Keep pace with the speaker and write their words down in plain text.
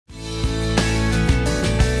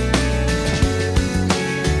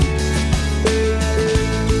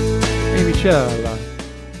Michelle.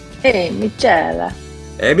 Hey, Michela.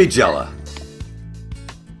 Hey, Migella.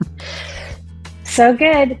 So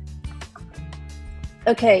good.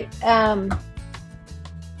 Okay.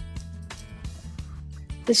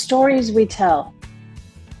 The stories we tell.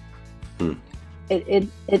 Hmm. It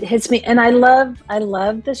hits me, and I love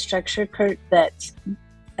the structure, Curt, that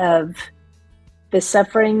of the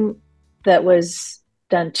suffering that was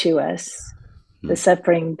done to us, the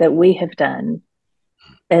suffering that we have done,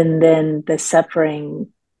 and then the suffering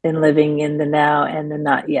in living in the now and the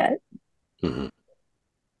not yet. Mm-hmm.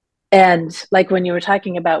 And like when you were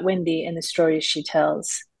talking about Wendy and the stories she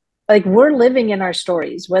tells, like we're living in our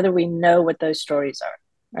stories, whether we know what those stories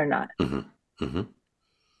are or not. Mm-hmm. Mm-hmm.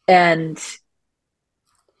 And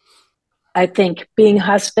I think being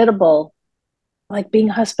hospitable,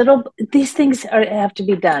 these things have to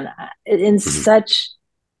be done in such,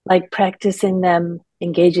 like practicing them,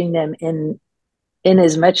 engaging them in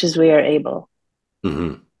as much as we are able.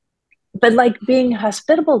 Mm-hmm. But like being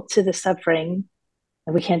hospitable to the suffering,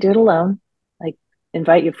 and we can't do it alone. Like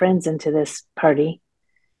invite your friends into this party.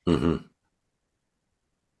 Mm-hmm.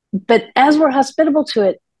 But as we're hospitable to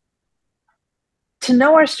it, to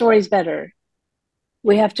know our stories better,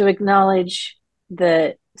 we have to acknowledge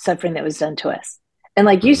the suffering that was done to us. And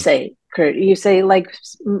like you say, Curt, you say like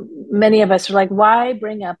many of us are like, why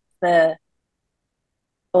bring up the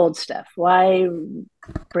old stuff? Why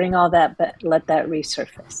bring all that, but let that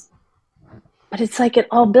resurface? But it's like it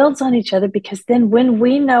all builds on each other, because then when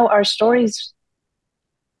we know our stories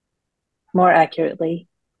more accurately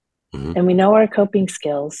and we know our coping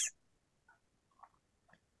skills,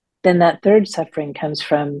 then that third suffering comes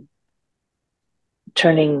from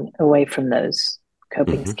turning away from those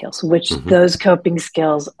coping skills, which those coping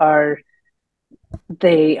skills are,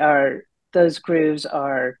 those grooves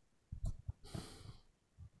are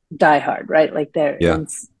die hard, right? Like Yeah.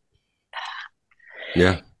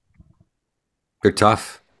 They're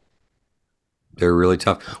tough. They're really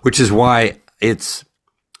tough, which is why this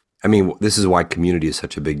is why community is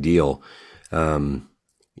such a big deal.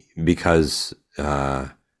 Because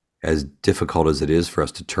as difficult as it is for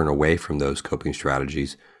us to turn away from those coping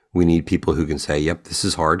strategies, we need people who can say, yep, this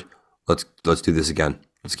is hard. Let's do this again.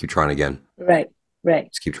 Let's keep trying again. Right.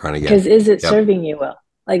 Let's keep trying again. Because is it serving you well?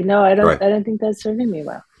 Like, no, I don't. Right. I don't think that's serving me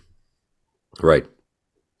well. Right.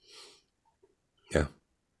 Yeah.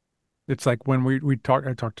 It's like when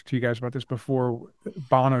I talked to you guys about this before,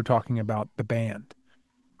 Bono talking about the band.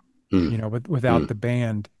 You know, without the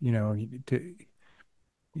band, you know,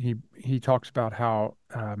 he talks about how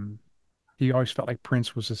he always felt like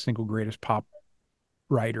Prince was the single greatest pop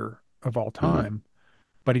writer of all time,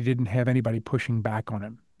 but he didn't have anybody pushing back on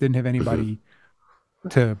him. Didn't have anybody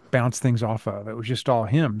to bounce things off of. It was just all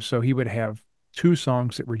him. So he would have 2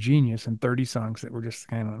 songs that were genius and 30 songs that were just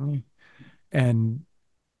kind of, and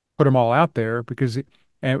put them all out there and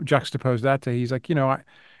juxtapose that to, he's like, you know,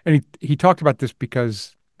 he talked about this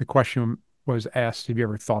because the question was asked, have you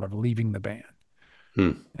ever thought of leaving the band?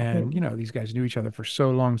 And, you know, these guys knew each other for so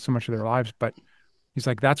long, so much of their lives, but he's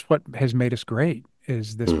like, that's what has made us great,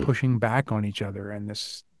 is this pushing back on each other and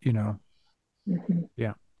this, you know,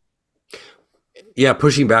 Yeah,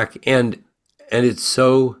 pushing back, and it's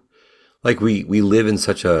so, like, we live in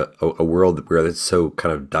such a world where it's so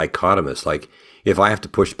kind of dichotomous. Like, if I have to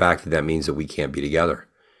push back, that means that we can't be together.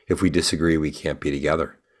 If we disagree, we can't be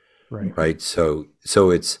together. Right. So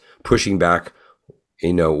it's pushing back,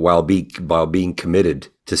 you know, while being committed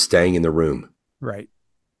to staying in the room. Right.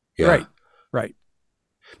 Yeah. Right.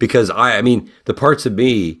 Because I mean, the parts of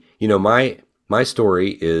me, you know, my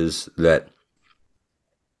story is that,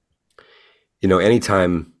 you know,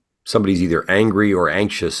 anytime somebody's either angry or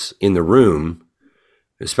anxious in the room,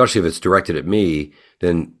 especially if it's directed at me,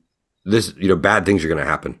 then bad things are going to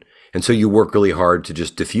happen. And so you work really hard to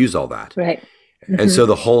just diffuse all that. Right. And so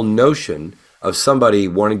the whole notion of somebody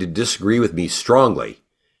wanting to disagree with me strongly,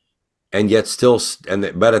 and yet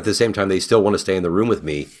but at the same time, they still want to stay in the room with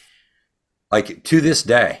me. Like, to this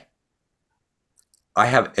day,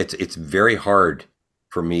 it's very hard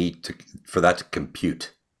for me for that to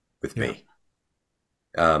compute with me.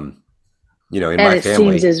 You know, in and my it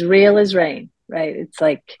family, seems as real as rain, right? It's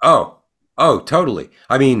like, oh, totally.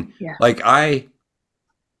 I mean,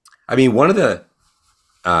 one of the,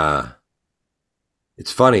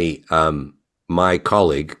 it's funny. My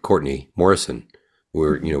colleague, Courtney Morrison,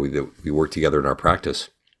 we work together in our practice.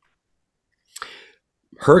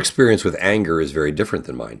 Her experience with anger is very different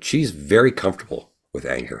than mine. She's very comfortable with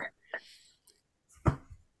anger.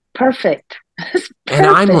 Perfect. And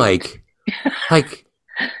I'm like,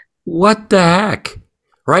 what the heck?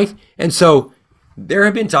 Right? And so there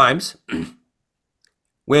have been times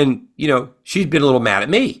when, she's been a little mad at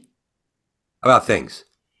me about things.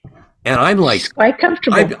 And I'm like, She's quite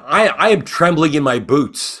comfortable. I am trembling in my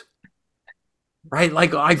boots, right?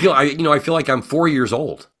 Like I feel like I'm 4 years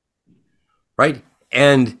old, right?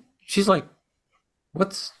 And she's like,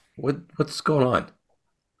 what's going on?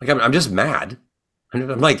 Like, I'm just mad. And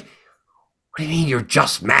I'm like, what do you mean you're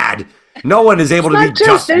just mad? No one is able to be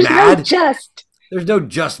just There's mad. no just. There's no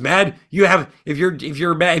just mad. You have, if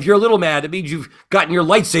you're mad, if you're a little mad, it means you've gotten your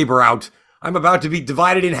lightsaber out. I'm about to be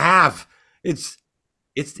divided in half. It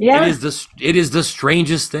is the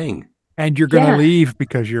strangest thing. And you're going to leave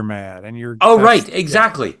because you're mad, and you're. Oh, right,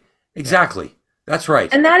 exactly. That's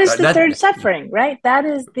right. And that is the third suffering, right? That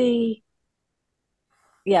is the.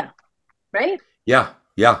 Yeah. Right. Yeah.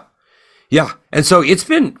 And so it's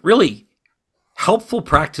been really helpful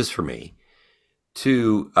practice for me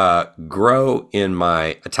to grow in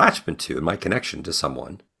my attachment to and my connection to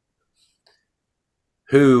someone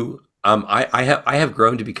who I have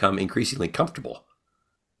grown to become increasingly comfortable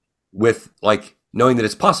with, like, knowing that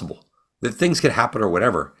it's possible that things could happen or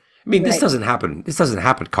whatever. I mean, this doesn't happen. This doesn't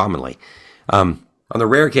happen commonly. On the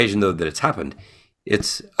rare occasion, though, that it's happened,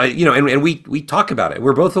 it's and we talk about it.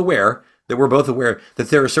 We're both aware that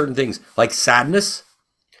there are certain things like sadness.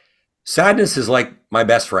 Sadness is like my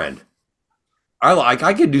best friend.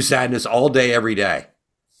 I can do sadness all day, every day.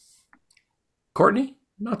 Courtney,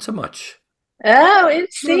 not so much. Oh,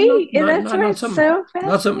 that's so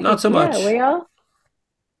fascinating. Not so much. Yeah, we all.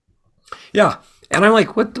 Yeah, and I'm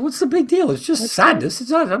like, what's the big deal? It's just sadness. It's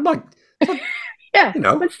not. I'm like, yeah.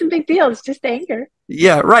 What's the big deal? It's just anger.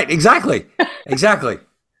 Yeah. Right. Exactly.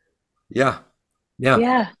 Yeah.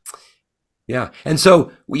 And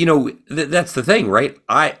so, that's the thing, right?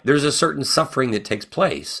 There's a certain suffering that takes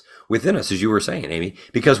place within us, as you were saying, Amy,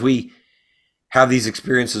 because we have these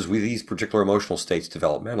experiences with these particular emotional states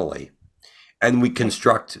developmentally, and we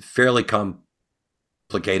construct fairly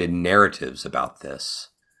complicated narratives about this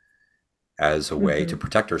as a way to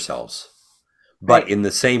protect ourselves. But in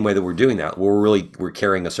the same way that we're doing that, we're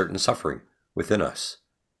carrying a certain suffering within us.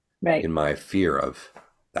 Right. In my fear of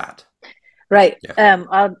that. Right. Yeah.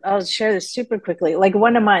 I'll share this super quickly. Like,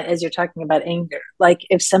 one of mine, as you're talking about anger, like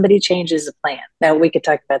if somebody changes a plan, now we could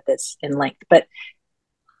talk about this in length, but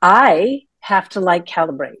I have to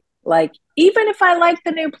calibrate. Like, even if I like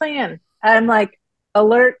the new plan, I'm like,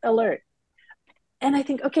 alert. And I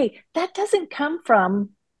think, okay, that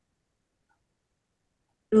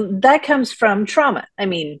comes from trauma. I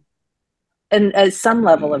mean, and some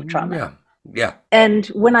level of trauma. Yeah. And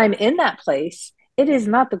when I'm in that place, it is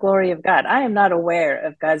not the glory of God. I am not aware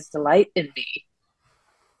of God's delight in me.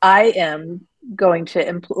 I am going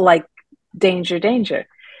to danger.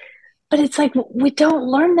 But it's like, we don't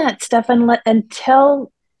learn that stuff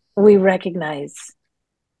until we recognize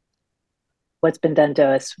what's been done to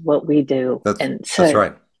us, what we do. That's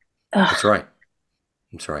right. That's right.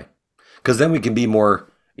 Because then we can be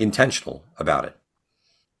more intentional about it.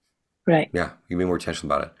 Right. Yeah, we can be more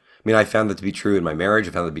intentional about it. I mean, I found that to be true in my marriage.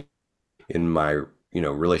 I found that to be in my,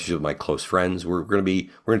 relationship with my close friends. We're going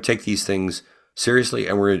to take these things seriously,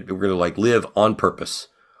 and we're going to live on purpose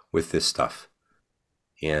with this stuff.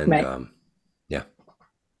 And yeah,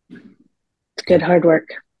 it's good hard work.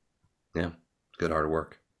 Yeah, good hard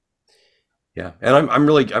work. Yeah, and I'm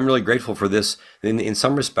really grateful for this. In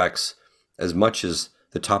some respects, as much as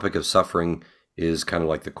the topic of suffering is kind of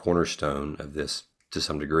like the cornerstone of this to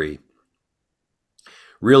some degree,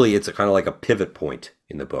 really, it's kind of like a pivot point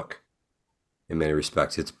in the book. In many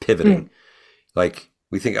respects, it's pivoting. Like,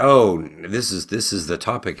 we think, oh, this is the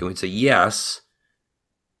topic, and we'd say yes,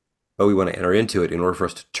 but we want to enter into it in order for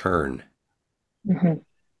us to turn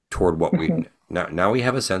toward what we now we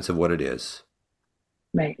have a sense of what it is.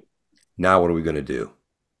 Right. Now, what are we going to do?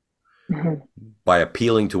 By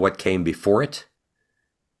appealing to what came before it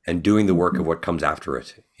and doing the work of what comes after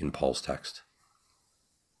it in Paul's text.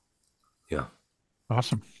 Yeah.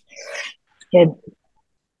 Awesome. Good.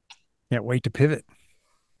 Can't wait to pivot.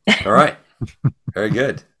 All right. Very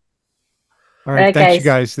good. All right. Thanks, you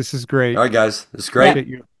guys. This is great. All right, guys. This is great.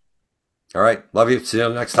 You. All right. Love you. See you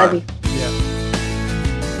next time. Love you.